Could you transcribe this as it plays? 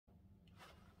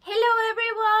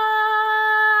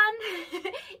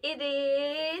It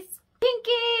is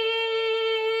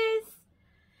Pinkies!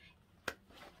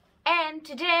 And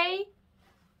today,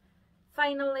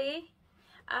 finally,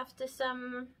 after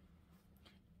some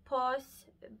pause,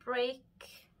 break,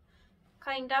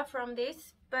 kinda from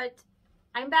this, but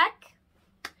I'm back.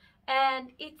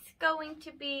 And it's going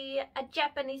to be a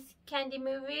Japanese candy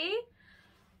movie.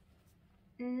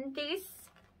 This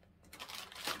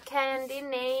candy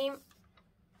name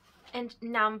and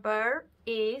number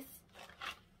is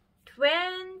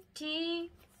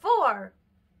 24,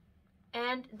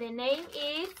 and the name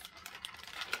is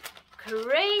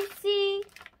Crazy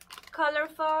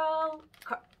Colorful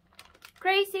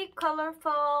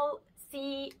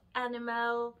Sea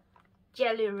Animal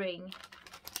Jelly Ring.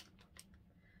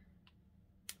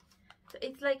 So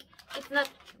it's like, it's not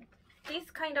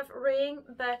this kind of ring,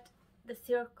 but the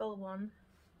circle one.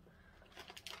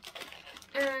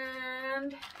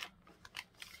 And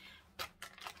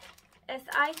as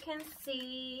I can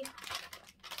see,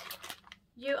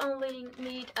 you only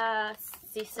need a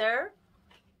scissor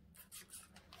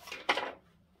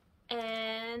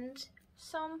and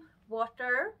some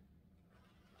water.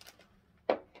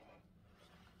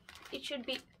 It should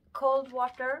be cold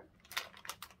water.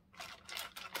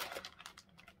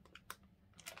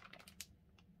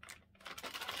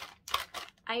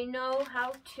 I know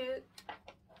how to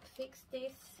fix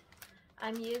this.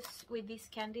 I'm used with this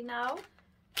candy now.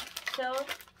 So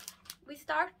we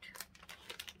start.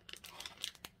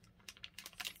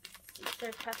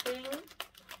 Scissor cutting.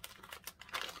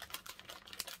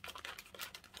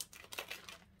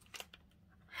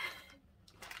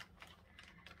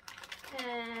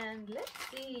 And let's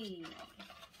see.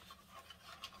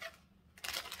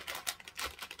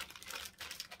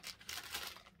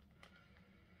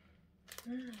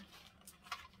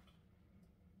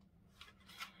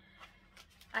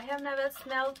 I have never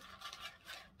smelled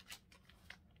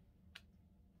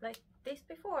like this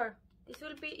before. This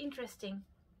will be interesting.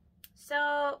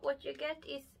 So what you get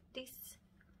is this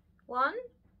one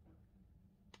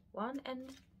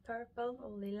and purple or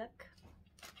lilac,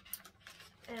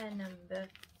 and number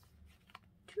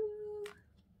 2,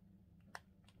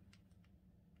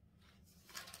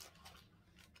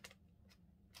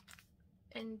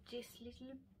 and this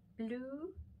little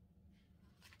blue,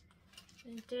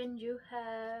 and then you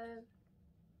have,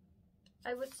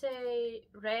 I would say,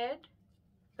 red,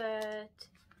 but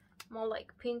more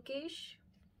like pinkish,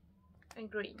 and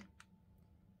green.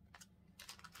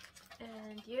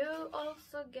 And you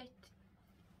also get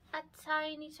a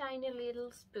tiny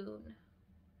little spoon.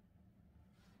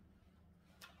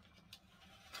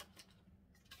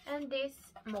 And this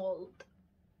mold.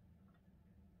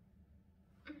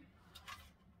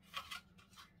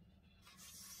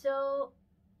 So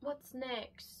what's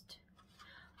next?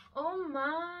 Oh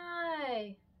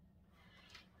my!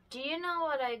 Do you know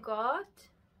what I got?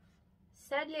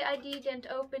 Sadly, I didn't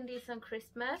open this on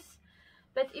Christmas,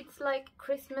 but it's like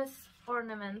Christmas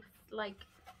ornaments. Like,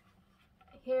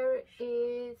 here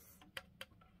is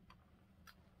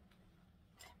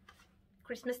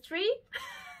Christmas tree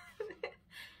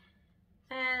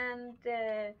and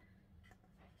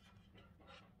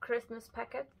Christmas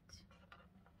packet.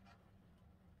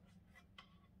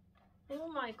 Oh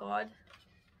my god.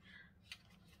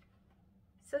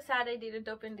 So sad I didn't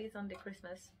open this on the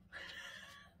Christmas.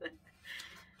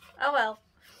 Oh well.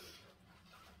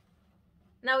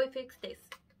 Now we fix this.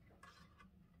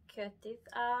 Cut this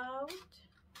out.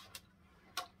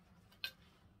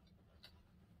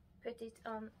 Put it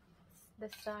on the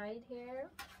side here.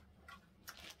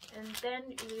 And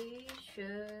then we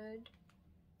should,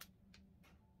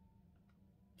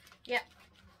 yeah,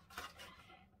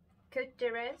 cut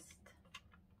the rest.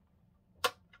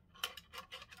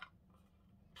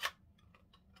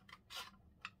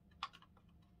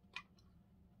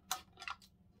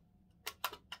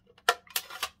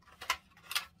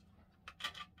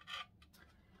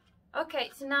 Okay,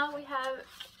 so now we have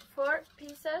 4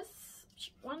 pieces.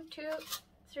 1, 2,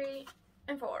 3,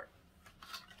 and 4.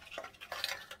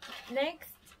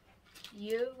 Next,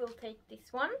 you will take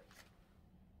this one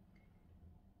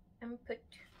and put,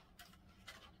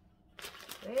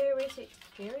 where is it?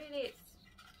 Here it is.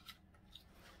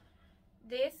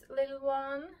 This little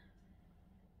one,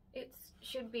 it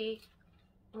should be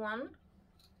 1.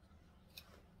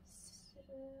 So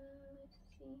let's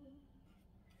see.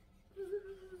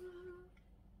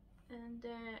 And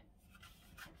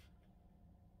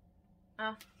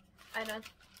I don't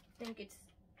think it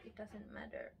doesn't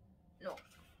matter. No.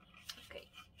 Okay.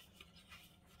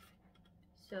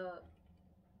 So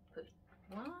put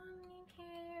 1 in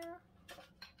here.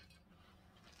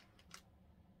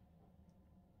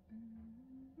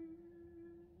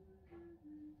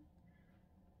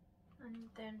 and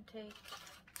then take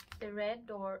the red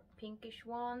or pinkish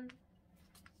one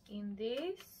in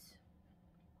this,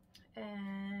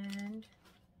 and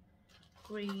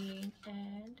green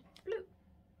and blue.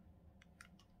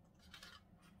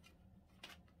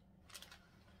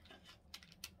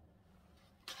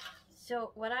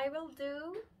 So what I will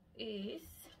do is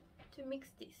to mix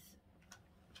this.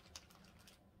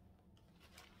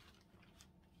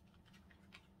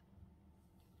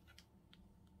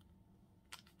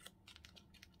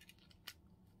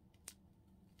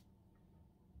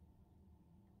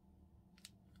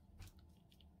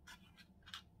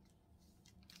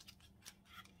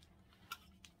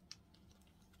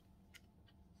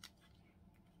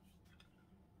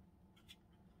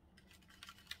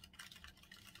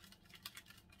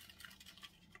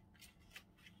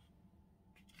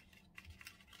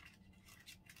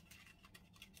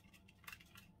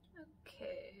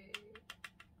 Okay.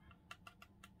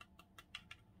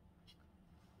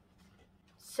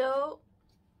 So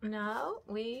now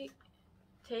we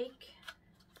take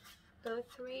those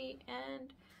three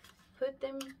and put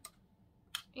them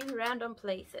in random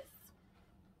places,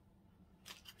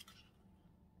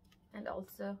 and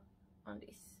also on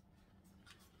this.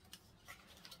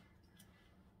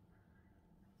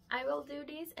 I will do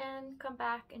this and come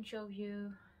back and show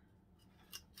you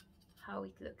how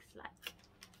it looks like.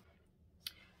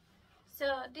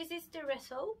 So this is the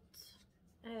result,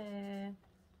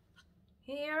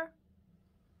 here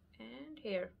and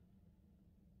here.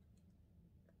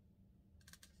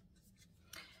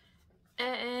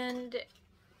 And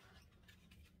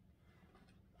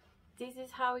this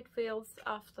is how it feels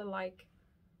after like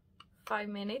 5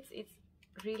 minutes. It's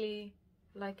really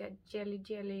like a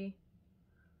jelly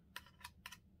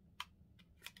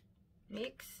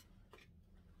mix.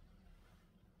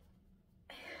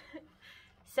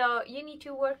 So you need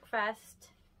to work fast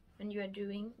when you are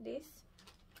doing this.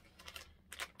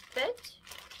 But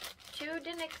to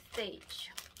the next stage,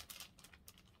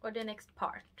 or the next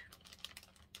part.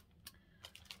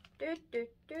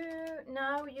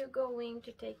 Now you're going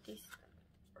to take this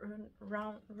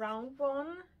round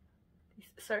one,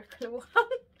 this circle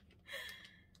one,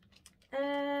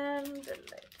 and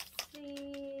let's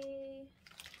see.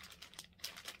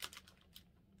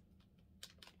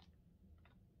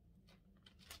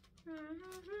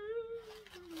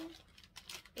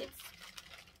 It's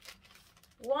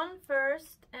one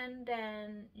first, and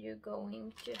then you're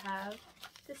going to have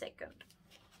the second.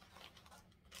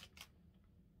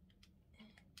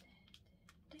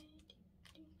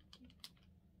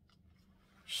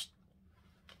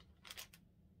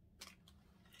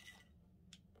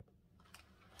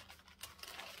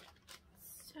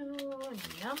 So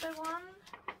number one,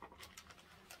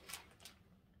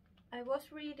 I was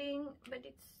reading, but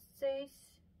it says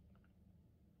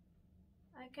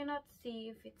I cannot see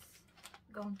if it's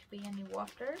going to be any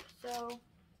water, so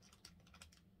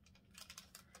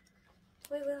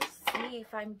we will see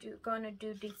if I'm gonna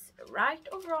do this right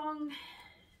or wrong.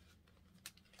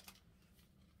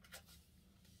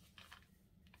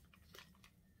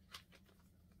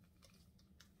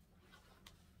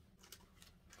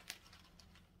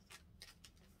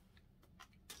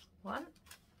 One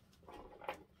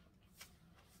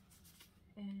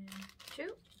and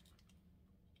two.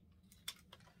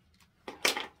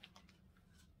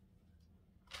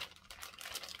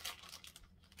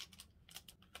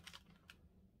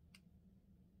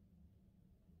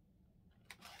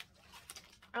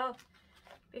 Oh,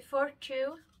 before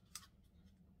two,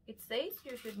 it says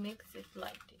you should mix it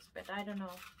like this, but I don't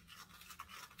know.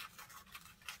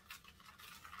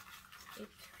 It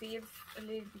feels a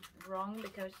little bit wrong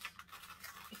because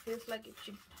it feels like it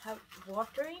should have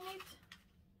water in it.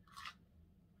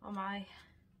 Oh my.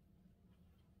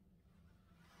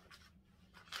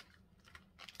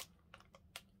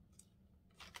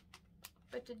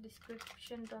 But the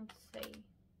description don't say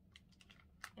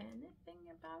anything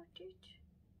about it.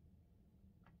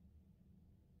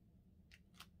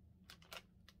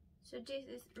 So this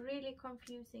is really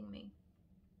confusing me.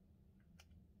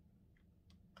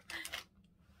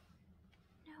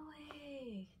 No,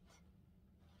 wait.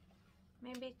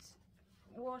 Maybe it's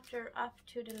water up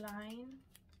to the line.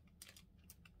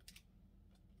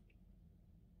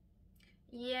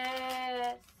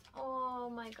 Yes. Oh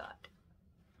my god.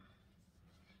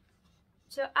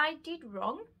 So I did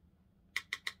wrong.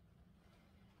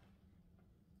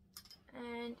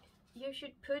 And you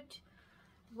should put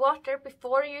water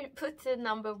before you put the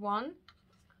number one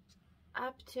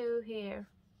up to here.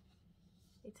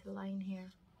 It's a line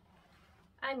here.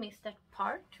 I missed that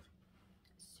part.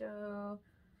 So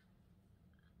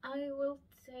I will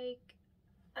take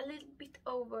a little bit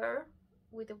over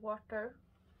with the water.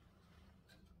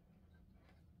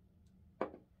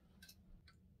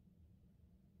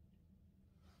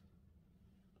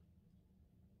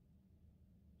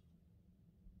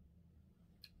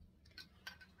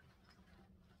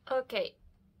 Okay,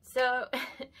 so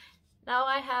now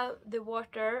I have the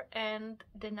water and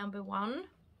the number 1,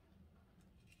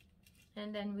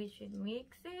 and then we should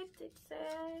mix it. It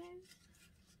says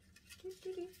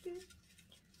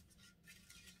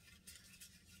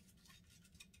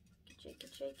shake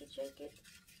it, shake it, shake it.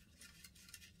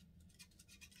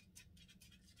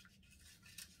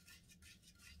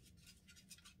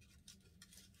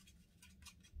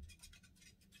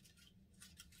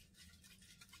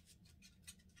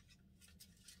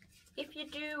 If you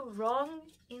do wrong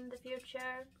in the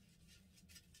future,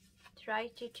 try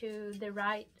to do the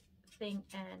right thing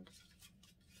and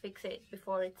fix it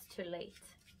before it's too late.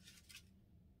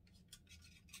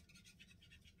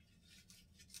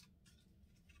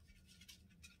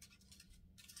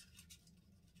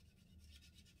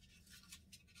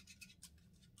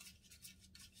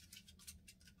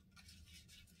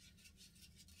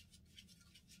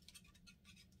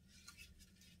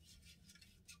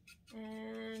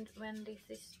 And when this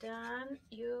is done,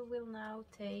 you will now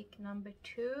take number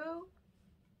 2.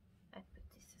 I put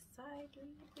this aside a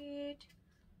little bit.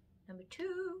 Number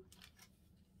 2.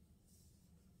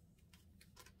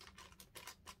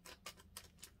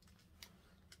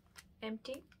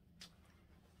 Empty.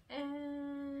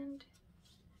 And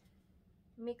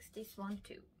mix this one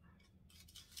too.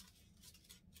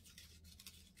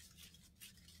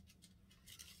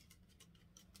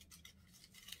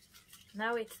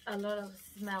 Now it's a lot of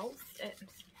smells.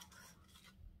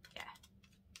 Yeah.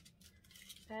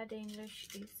 Bad English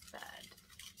is bad.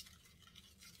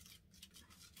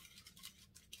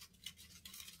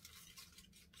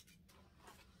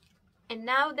 And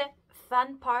now the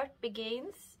fun part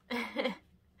begins.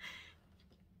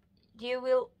 You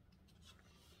will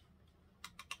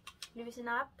loosen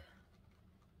up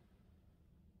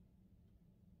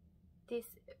this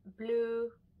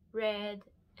blue, red,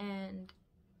 and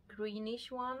greenish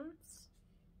ones.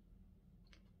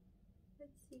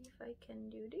 Let's see if I can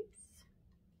do this.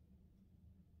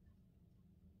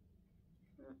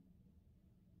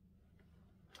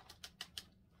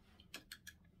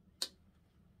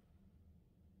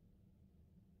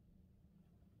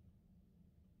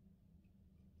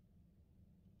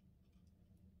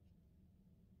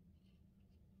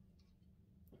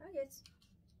 Oh yes.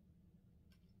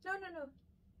 No, no, no.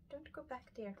 Don't go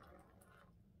back there.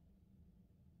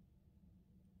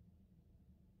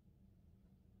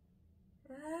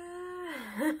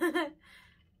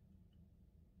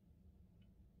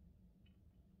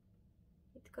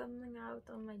 It's coming out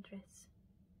on my dress.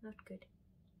 Not good.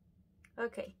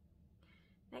 Okay.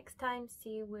 Next time,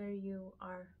 see where you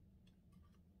are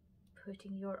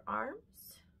putting your arms.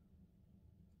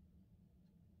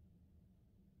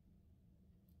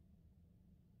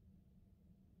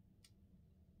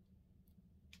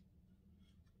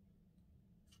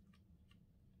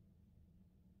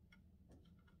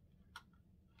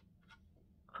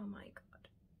 Oh my god.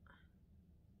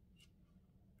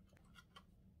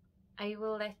 I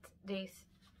will let this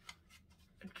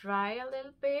dry a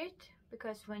little bit,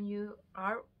 because when you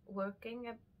are working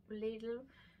a little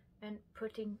and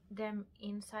putting them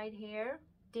inside here,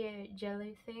 the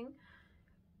jelly thing,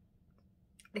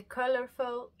 the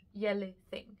colorful jelly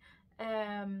thing,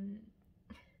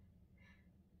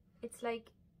 it's like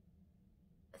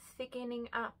thickening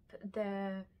up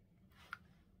the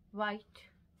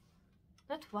white,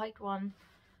 not white one,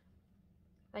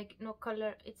 like no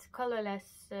color, it's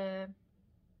colorless.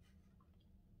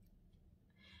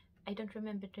 I don't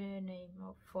remember the name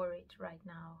for it right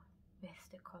now. Where's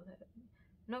the color?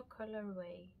 No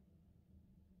colorway.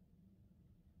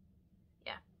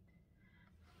 Yeah.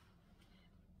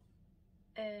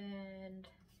 And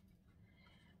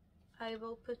I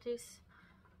will put this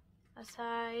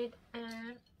aside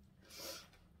and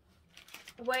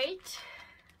wait.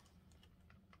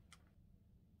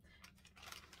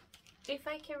 If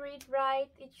I can read right,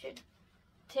 it should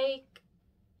take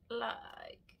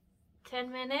like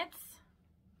 10 minutes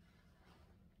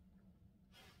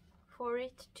for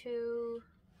it to...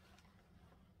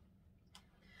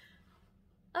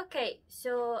 Okay,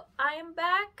 so I am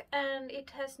back and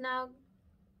it has now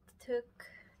took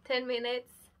 10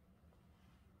 minutes.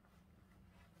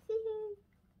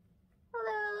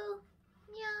 Hello.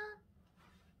 Yeah.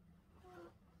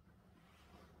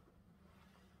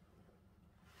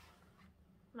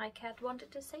 My cat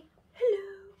wanted to say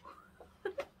hello.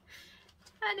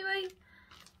 Anyway,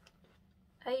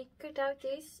 I cut out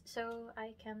this so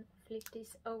I can flip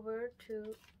this over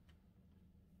to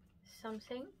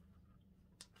something.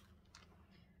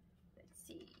 Let's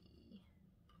see.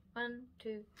 1,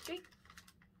 2, 3.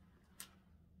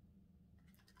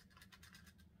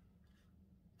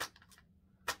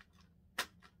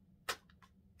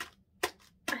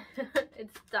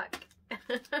 It's stuck.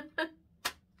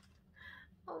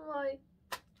 Oh my.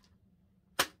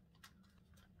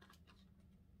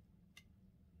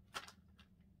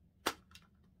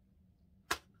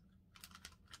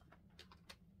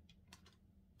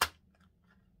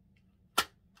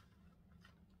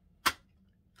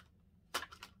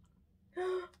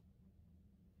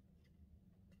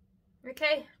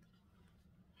 Okay,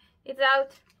 it's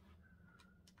out.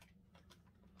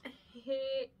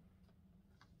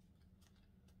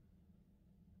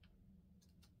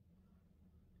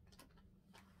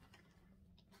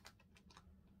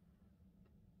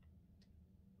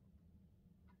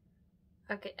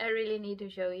 Okay, I really need to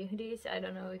show you this. I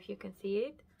don't know if you can see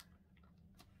it.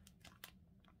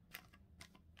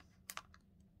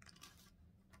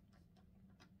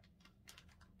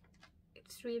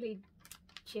 It's really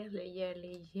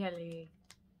jelly.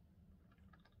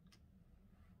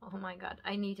 Oh my god,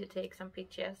 I need to take some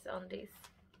pictures on this.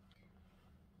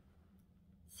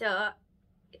 So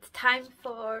it's time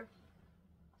for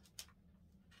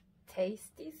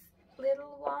taste this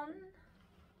little one.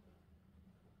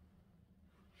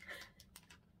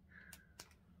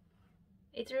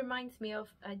 It reminds me of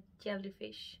a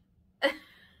jellyfish.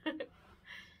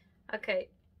 Okay.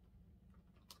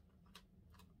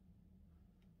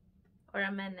 Or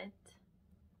a magnet.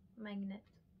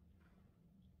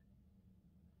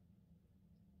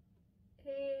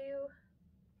 Ew.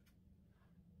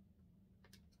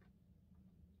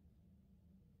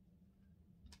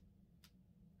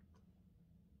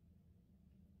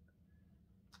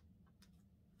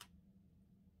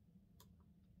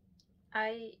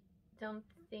 I don't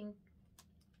think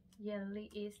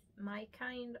jelly is my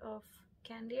kind of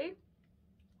candy.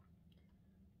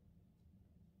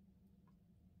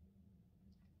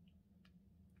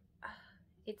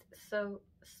 It's so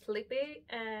slippy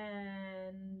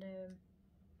and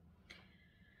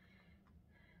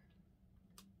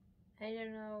I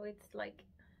don't know, it's like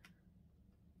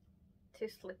too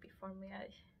slippy for me.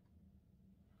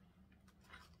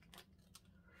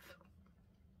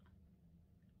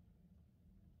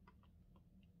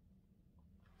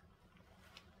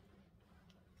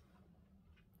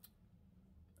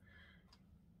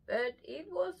 But it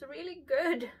was really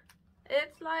good.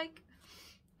 It's like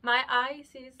my eyes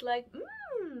is like,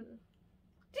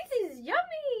 this is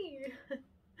yummy.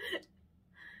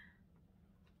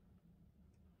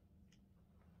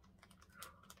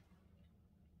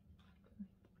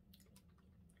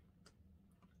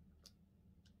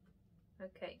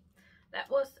 Okay, that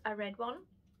was a red one.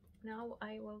 Now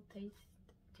I will taste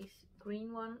this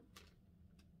green one,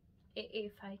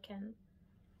 if I can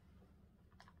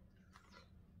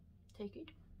take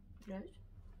it. Yes.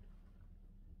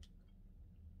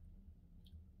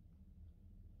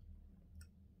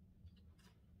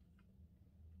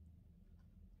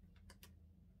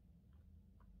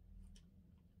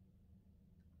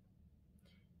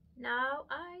 Now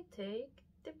I take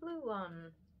the blue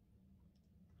one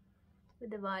with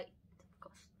the white, of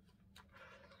course.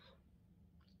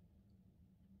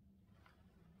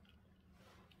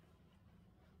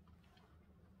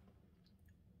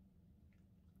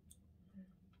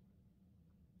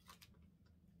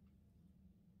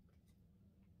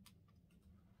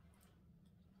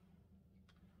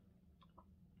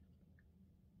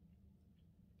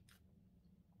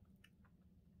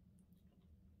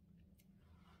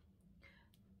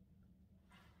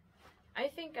 I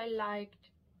think I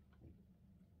liked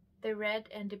the red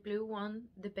and the blue one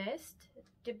the best.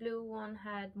 The blue one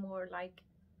had more like,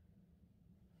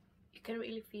 you can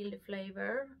really feel the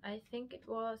flavor. I think it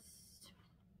was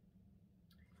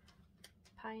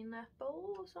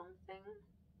pineapple or something.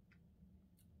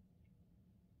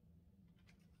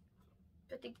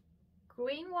 But the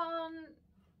green one,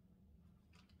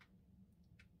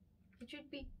 it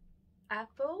should be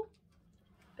apple,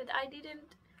 but I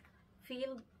didn't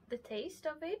feel the taste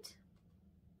of it.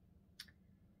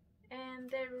 And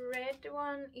the red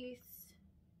one is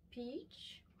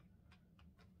peach,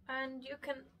 and you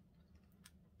can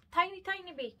tiny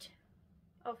bit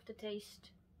of the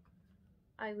taste,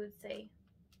 I would say.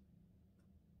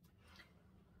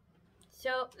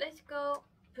 So let's go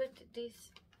put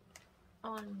this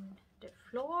on the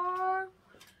floor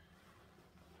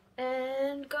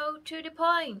and go to the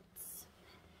points.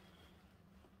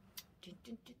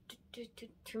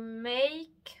 To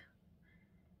make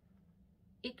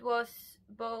it was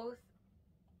both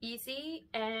easy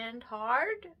and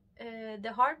hard.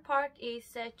 The hard part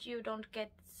is that you don't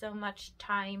get so much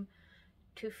time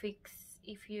to fix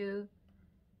if you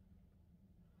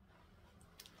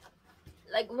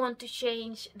like want to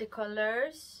change the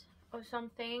colors or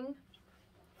something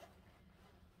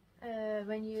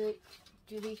when you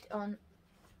do it on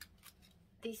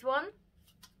this one.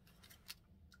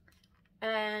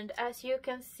 And as you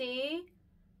can see,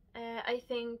 I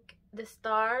think the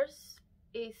stars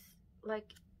is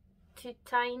like too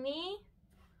tiny.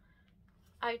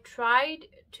 I tried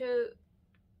to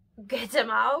get them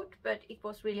out, but it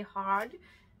was really hard.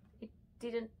 It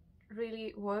didn't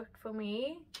really work for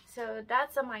me, so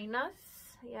that's a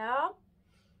minus. Yeah.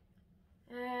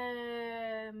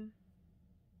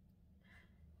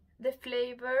 The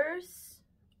flavors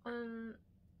on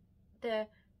the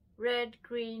red,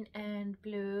 green and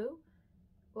blue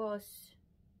was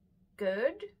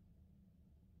good.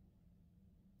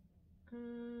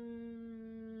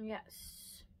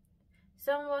 Yes,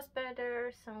 some was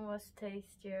better, some was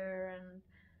tastier, and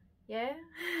yeah.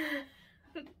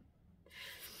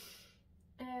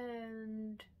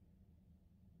 And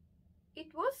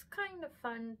it was kind of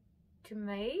fun to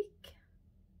make,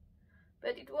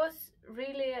 but it was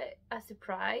really a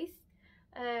surprise.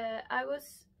 I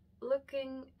was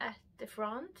looking at the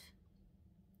front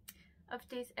of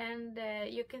this, and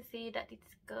you can see that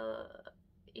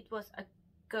it was a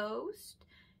ghost,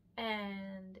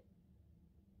 and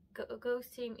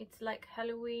ghost theme. It's like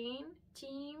Halloween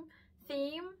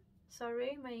theme.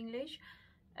 Sorry, my English.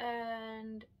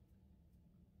 And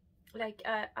like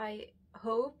I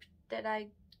hoped that I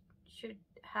should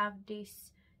have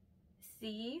this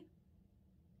sea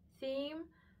theme,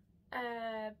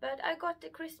 but I got the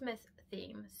Christmas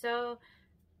theme. So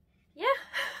yeah.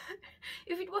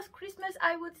 If it was Christmas,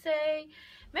 I would say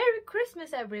Merry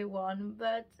Christmas everyone,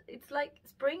 but it's like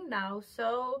spring now,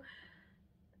 so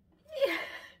yeah.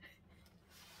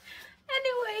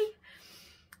 Anyway,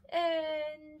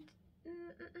 and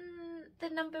the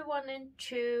number 1 and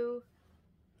 2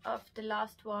 of the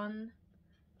last one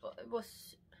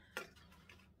was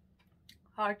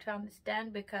hard to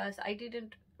understand because I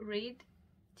didn't read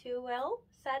too well,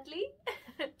 sadly.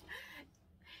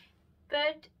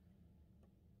 But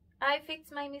I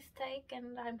fixed my mistake,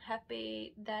 and I'm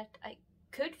happy that I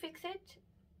could fix it,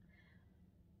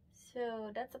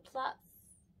 so that's a plus.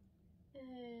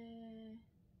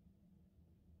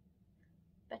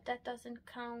 But that doesn't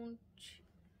count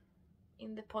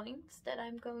in the points that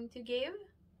I'm going to give.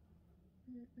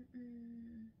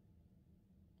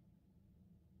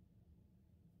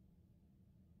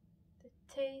 The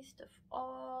taste of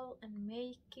all and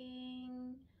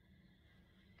making.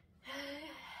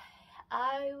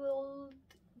 I will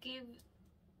give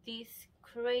this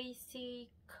crazy,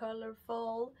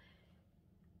 colorful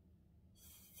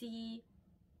sea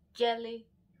jelly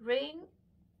ring.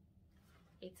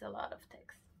 It's a lot of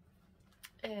text.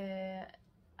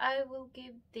 I will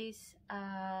give this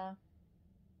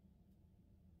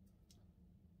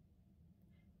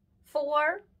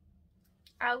 4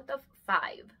 out of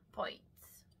 5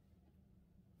 points.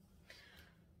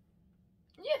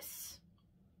 Yes.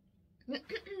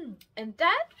 And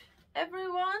that,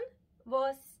 everyone,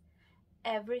 was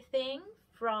everything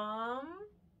from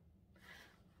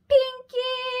Pinkiis.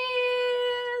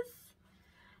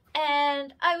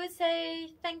 And I would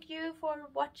say thank you for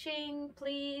watching.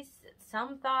 Please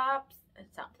thumbs up.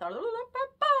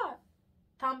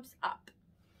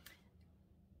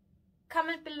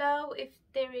 Comment below if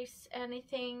there is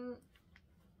anything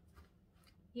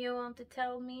you want to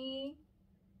tell me.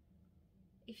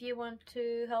 If you want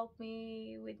to help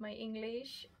me with my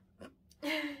English.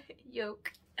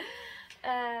 Joke.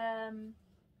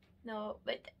 No,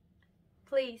 but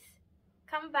please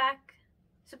come back.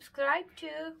 Subscribe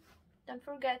too. Don't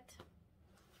forget.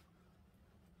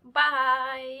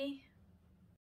 Bye.